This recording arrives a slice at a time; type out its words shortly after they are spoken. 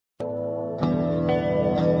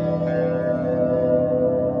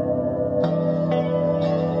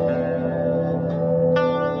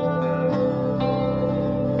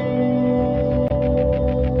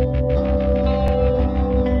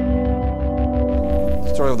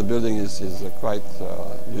history of the building is quite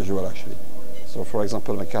usual actually. So for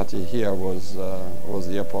example, Makati here was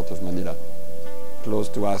the airport of Manila. Close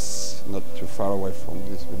to us, not too far away from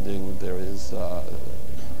this building, there is a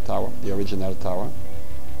tower, the original tower.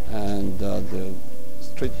 And the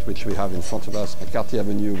street which we have in front of us, Makati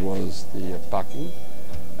Avenue, was the parking.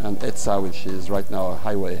 And Etsa, which is right now a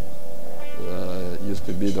highway, used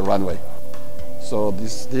to be the runway. So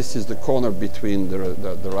this is the corner between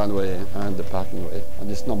the runway and the parking way,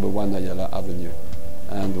 and it's number 1 Ayala Avenue,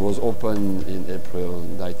 and was opened in April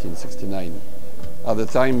 1969. At the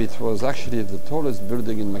time, it was actually the tallest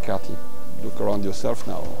building in Makati. Look around yourself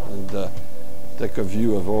now and take a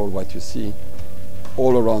view of all what you see.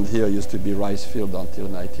 All around here used to be rice field until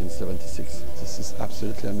 1976. This is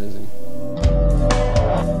absolutely amazing.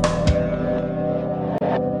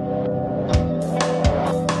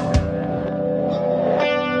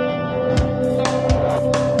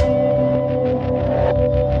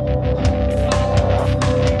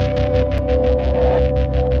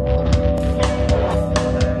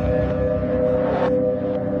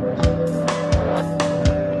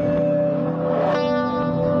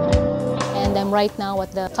 Right now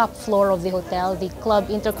at the top floor of the hotel, the Club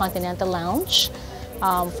InterContinental Lounge.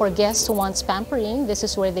 For guests who want pampering, this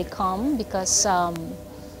is where they come because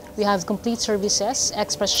we have complete services.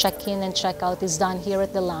 Express check-in and check-out is done here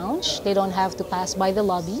at the lounge. They don't have to pass by the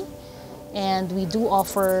lobby. And we do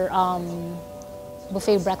offer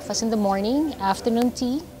buffet breakfast in the morning, afternoon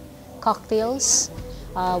tea, cocktails.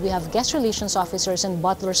 We have guest relations officers and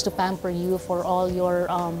butlers to pamper you for all your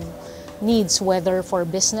needs, whether for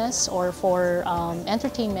business or for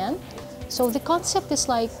entertainment. So the concept is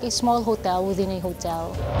like a small hotel within a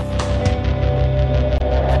hotel.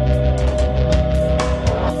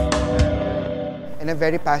 And I'm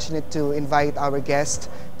very passionate to invite our guests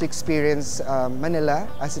to experience Manila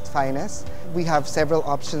as its finest. We have several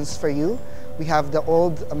options for you. We have the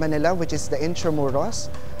old Manila, which is the Intramuros,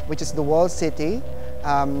 which is the walled city.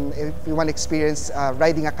 If you want to experience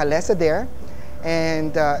riding a calesa there.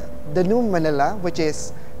 And the new Manila, which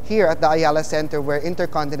is here at the Ayala Center where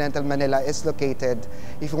InterContinental Manila is located.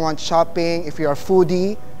 If you want shopping, if you're a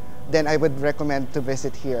foodie, then I would recommend to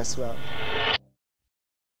visit here as well.